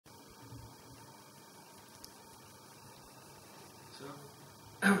So,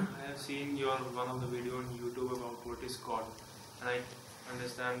 I have seen your one of the video on YouTube about what is God, and I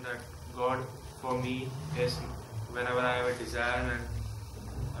understand that God for me is whenever I have a desire and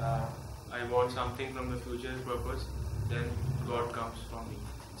I want something from the future purpose, then God comes from me.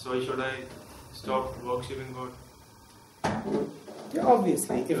 So should I stop worshipping God? Yeah,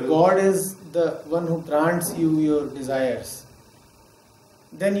 obviously, if God is the one who grants you your desires,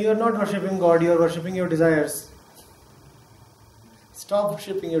 then you are not worshipping God, you are worshipping your desires. Stop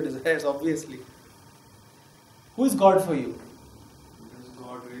worshipping your desires, obviously. Who is God for you? Does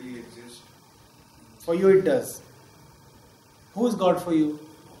God really exist? For you it does. Who is God for you?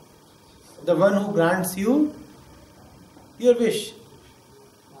 The one who grants you your wish.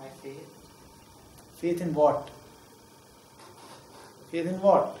 My faith. Faith in what? Faith in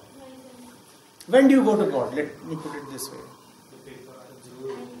what? When do you go to God? Let me put it this way.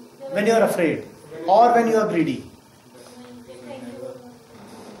 When you are afraid or when you are greedy.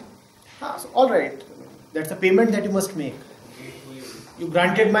 So, alright, that's a payment that you must make. You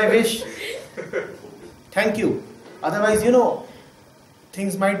granted my wish. Thank you. Otherwise,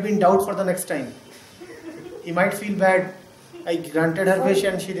 things might be in doubt for the next time. He might feel bad. I granted her wish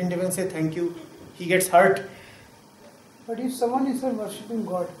and she didn't even say thank you. He gets hurt. But if someone is worshipping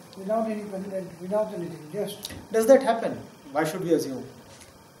God without any content, without anything, just... Does that happen? Why should we assume?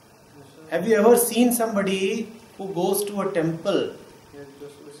 Have you ever seen somebody who goes to a temple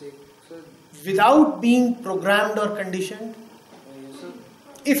without being programmed or conditioned?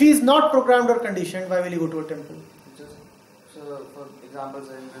 If he is not programmed or conditioned, why will he go to a temple? So, for example,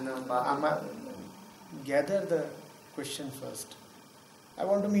 in the bathroom. Gather the question first. I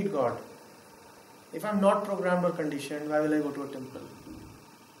want to meet God. If I am not programmed or conditioned, why will I go to a temple?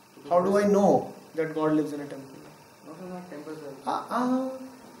 How do I know that God lives in a temple? Not temples.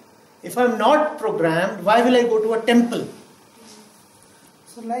 If I am not programmed, why will I go to a temple?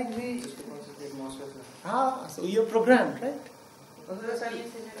 So like we... So you are programmed, right?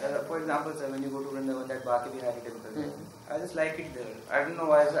 For example, sir, when you go to Vrindavan, that Bhakti Bihari temple, I just like it there. I don't know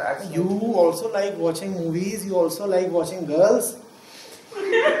why. You also like watching movies, you also like watching girls.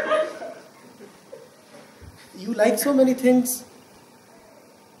 You like so many things.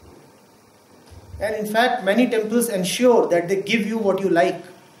 And in fact, many temples ensure that they give you what you like.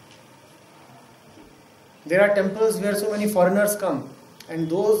 There are temples where so many foreigners come, and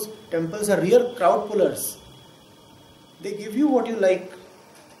those temples are real crowd pullers. They give you what you like.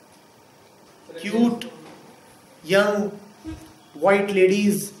 Cute, young, white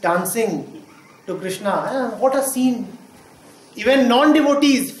ladies dancing to Krishna. What a scene. Even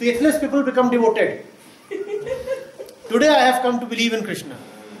non-devotees, faithless people become devoted. Today I have come to believe in Krishna.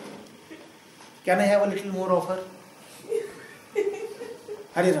 Can I have a little more of her?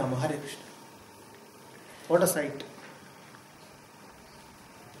 Hare Rama, Hare Krishna. What a sight.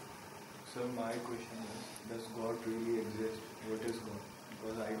 So my question is, does God really exist? What is God?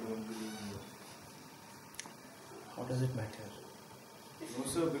 Because I don't believe in God. How does it matter? No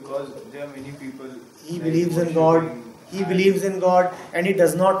sir, because there are many people... He believes in God. He believes in God and he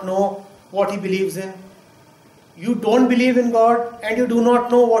does not know what he believes in. You don't believe in God and you do not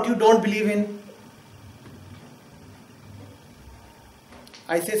know what you don't believe in.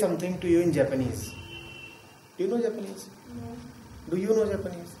 I say something to you in Japanese. Do you know Japanese? No. Do you know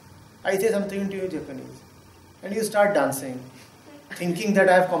Japanese? I say something to you in Japanese. And you start dancing, thinking that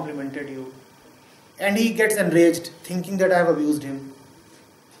I have complimented you. And he gets enraged, thinking that I have abused him.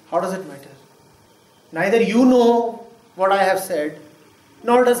 How does it matter? Neither you know what I have said,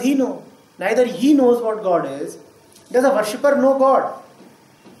 nor does he know. Neither he knows what God is. Does a worshipper know God?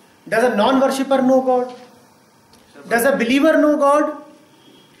 Does a non-worshipper know God? Does a believer know God?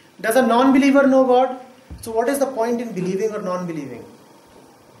 Does a non-believer know God? So what is the point in believing or non-believing?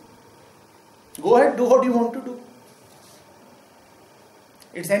 Go ahead, do what you want to do.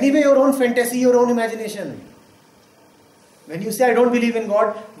 It's anyway your own fantasy, your own imagination. When you say I don't believe in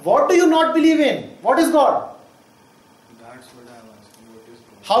God, what do you not believe in? What is God? That's what I'm asking. What is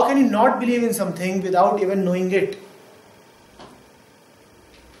God? How can you not believe in something without even knowing it?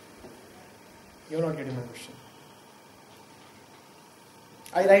 You're not getting my question.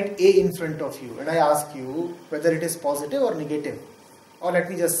 I write A in front of you and I ask you whether it is positive or negative. Or let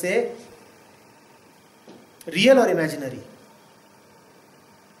me just say, real or imaginary.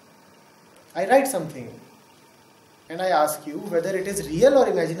 I write something and I ask you whether it is real or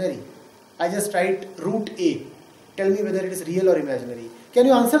imaginary. I just write root A. Tell me whether it is real or imaginary. Can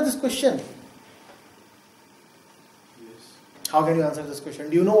you answer this question? Yes. How can you answer this question?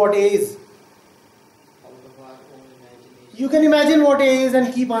 Do you know what A is? Out of our own imagination. You can imagine what A is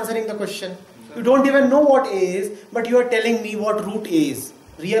and keep answering the question. You don't even know what A is, but you are telling me what root A is,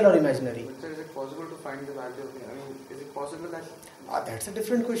 real or imaginary. But sir, is it possible to find the value of A? I mean, is it possible that... That's a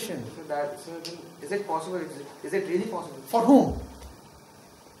different question. So then, is it possible? Is it really possible? For whom?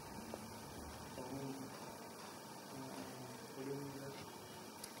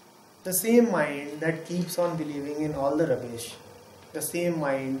 The same mind that keeps on believing in all the rubbish, the same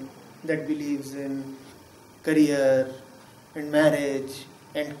mind that believes in career and marriage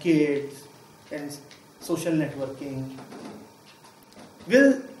and kids and social networking,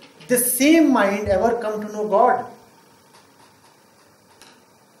 will the same mind ever come to know God?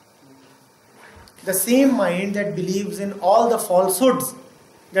 The same mind that believes in all the falsehoods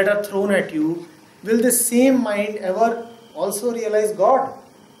that are thrown at you, will the same mind ever also realize God?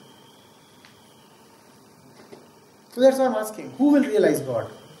 So that's why I'm asking, who will realize God?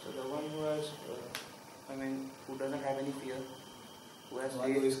 So the one who has, who doesn't have any fear, who has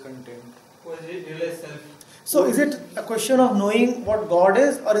One who is content. Who has realized self. So is it a question of knowing what God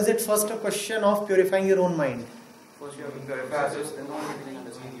is, or is it first a question of purifying your own mind? First you have to purify ourselves, then only we can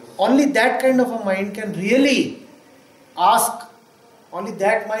understand. Only that kind of a mind can really ask, only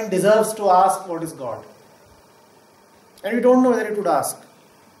that mind deserves to ask what is God. And we don't know whether it would ask.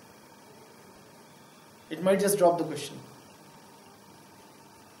 It might just drop the question.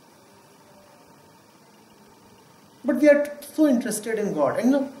 But we are so interested in God.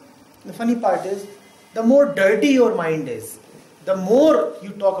 And the funny part is, the more dirty your mind is, the more you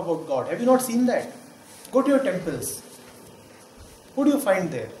talk about God. Have you not seen that? Go to your temples. Who do you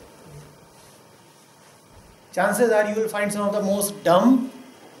find there? Chances are you will find some of the most dumb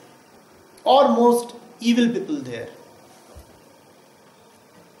or most evil people there.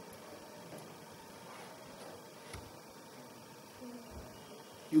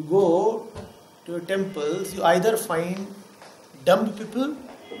 You go to your temples, you either find dumb people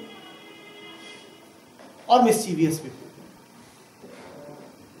or mischievous people.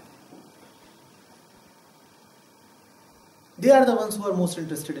 They are the ones who are most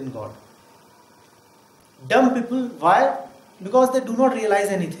interested in God. Dumb people, why? Because they do not realize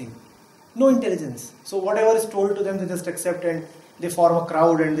anything. No intelligence. So whatever is told to them, they just accept and they form a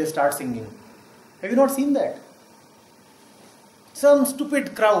crowd and they start singing. Have you not seen that? Some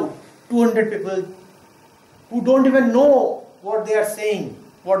stupid crowd, 200 people, who don't even know what they are saying,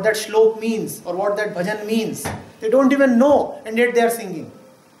 what that shlok means or what that bhajan means. They don't even know, and yet they are singing.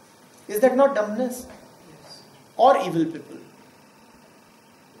 Is that not dumbness? Yes. Or evil people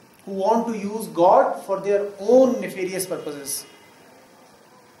who want to use God for their own nefarious purposes.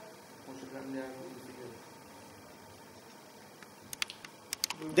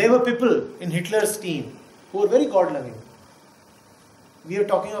 There were people in Hitler's team who were very God-loving. We are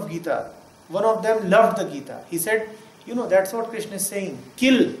talking of Gita. One of them loved the Gita. He said, that's what Krishna is saying.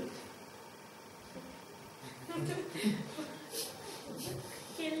 Kill.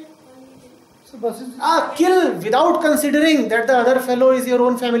 So kill without considering that the other fellow is your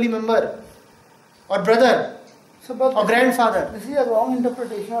own family member or brother or grandfather. This is a wrong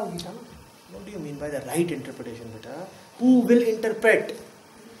interpretation of Gita. What do you mean by the right interpretation, beta? Who will interpret?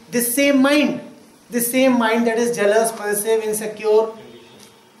 This same mind that is jealous, possessive, insecure.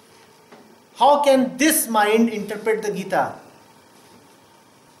 How can this mind interpret the Gita?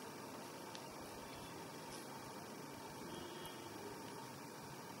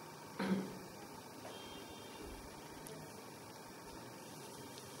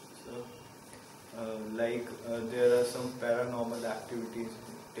 There are some paranormal activities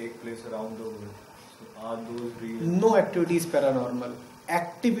take place around the world. So are those real? No activity is paranormal.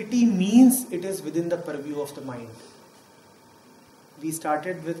 Activity means it is within the purview of the mind. We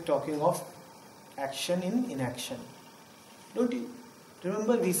started with talking of action in inaction. Don't you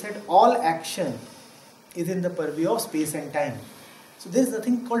remember we said all action is in the purview of space and time. So there is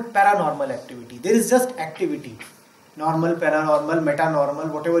nothing called paranormal activity. There is just activity. Normal, paranormal,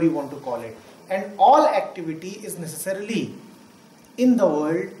 metanormal, whatever you want to call it. And all activity is necessarily in the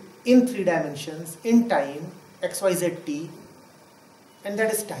world, in 3 dimensions, in time, XYZ T, and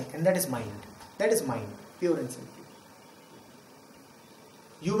that is time, and that is mind. That is mind, pure and simple.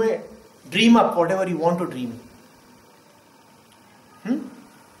 You may dream up whatever you want to dream.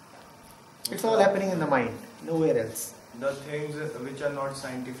 It's all happening in the mind, nowhere else. The things which are not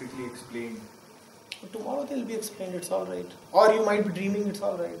scientifically explained. Tomorrow they'll be explained, it's alright. Or you might be dreaming, it's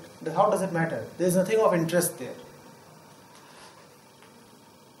alright. How does it matter? There's nothing of interest there.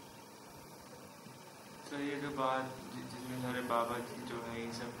 So ये जो बात जिसमें सारे बाबा जो है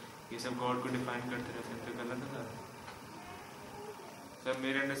ये सब God को डिफाइन करते रहते हैं, तो गलत है सर?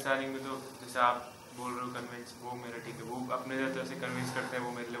 मेरे अंडरस्टैंडिंग में तो जैसे आप बोल रहे हो कन्विंस, वो मेरा ठीक है, वो अपने तरह से कन्विंस करते हैं,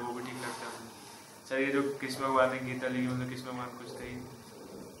 वो मेरे लिए वो भी ठीक लगता है। सर ये जो कृष्ण भगवान ने गीता लिखी मतलब कृष्ण भगवान कुछ थे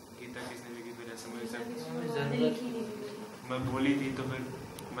गीता किसने लिखी फिर ऐसे मुझे सर मैं बोली थी तो फिर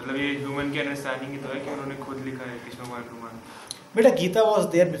मतलब ये ह्यूमन की अंडरस्टैंडिंग ही तो है कि उन्होंने खुद लिखा है कृष्ण भगवान को मान बेटा Gita was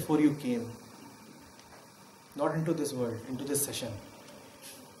there before you came, not into this world, into this session.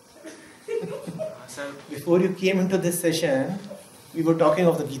 Sir Before you came into this session, we were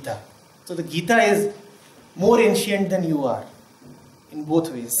talking of the Gita. So the Gita is more ancient than you are, in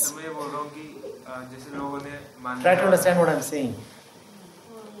both ways. तो मैं ये बोल रहा हूँ कि जैसे लोगों ने मान Try to understand what I'm saying.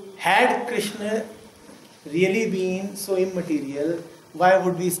 Had Krishna really been so immaterial, why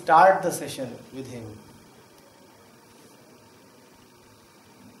would we start the session with him?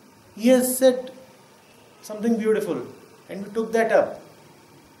 He has said something beautiful, and we took that up.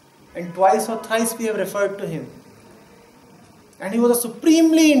 And twice or thrice we have referred to him. And he was a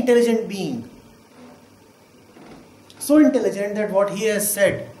supremely intelligent being. So intelligent that what he has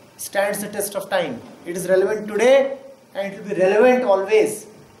said stands the test of time. It is relevant today and it will be relevant always.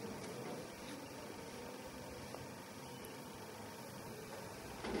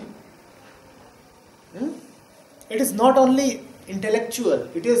 It is not only intellectual,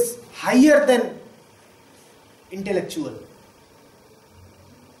 it is higher than intellectual.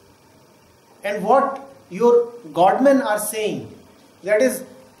 And what your godmen are saying, that is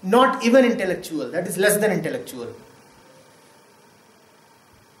not even intellectual, that is less than intellectual.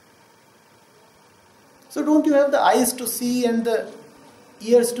 So don't you have the eyes to see and the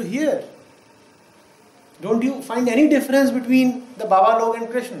ears to hear? Don't you find any difference between the Baba Log and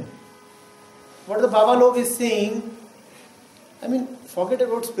Krishna? What the Baba Log is saying, I mean, forget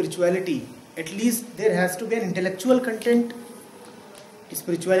about spirituality. At least there has to be an intellectual content.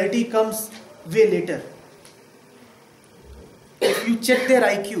 Spirituality comes way later. If you check their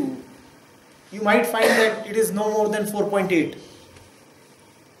IQ, you might find that it is no more than 4.8.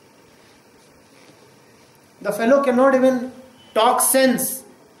 The fellow cannot even talk sense.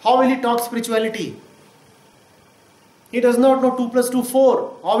 How will he talk spirituality? He does not know 2 plus 2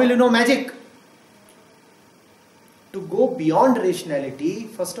 4. How will he know magic? To go beyond rationality,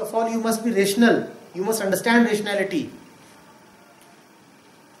 first of all, you must be rational. You must understand rationality.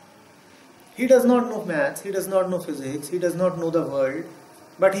 He does not know maths, he does not know physics, he does not know the world,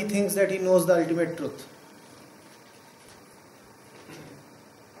 but he thinks that he knows the ultimate truth.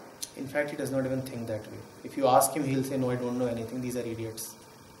 In fact, he does not even think that way. If you ask him, he'll say, no, I don't know anything, these are idiots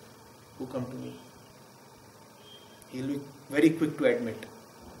who come to me. He'll be very quick to admit.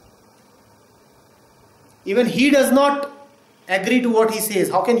 Even he does not agree to what he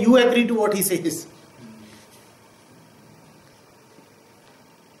says. How can you agree to what he says?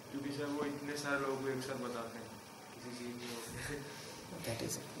 क्योंकि sir वो इतने सारे लोगों को एक साथ बताते हैं किसी चीज में That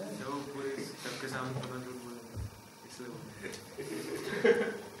is it. जब वो पूरे सबके सामने पता झूठ बोलेंगे इसलिए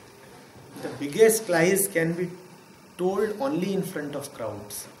The biggest lies can be told only in front of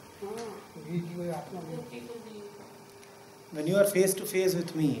crowds. When you are face to face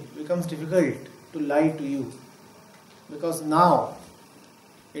with me, it becomes difficult to lie to you. Because now,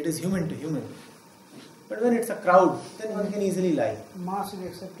 it is human to human. But when it's a crowd, then one can easily lie. Mass is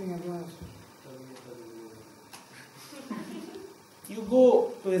accepting everyone. You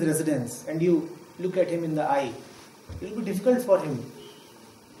go to his residence and you look at him in the eye. It will be difficult for him.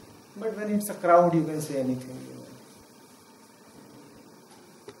 But when it's a crowd, you can say anything.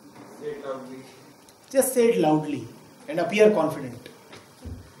 Say it loudly. Just say it loudly and appear confident.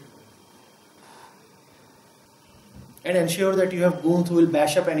 And ensure that you have goons who will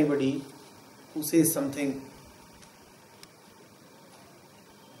bash up anybody who says something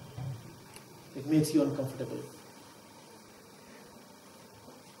it makes you uncomfortable.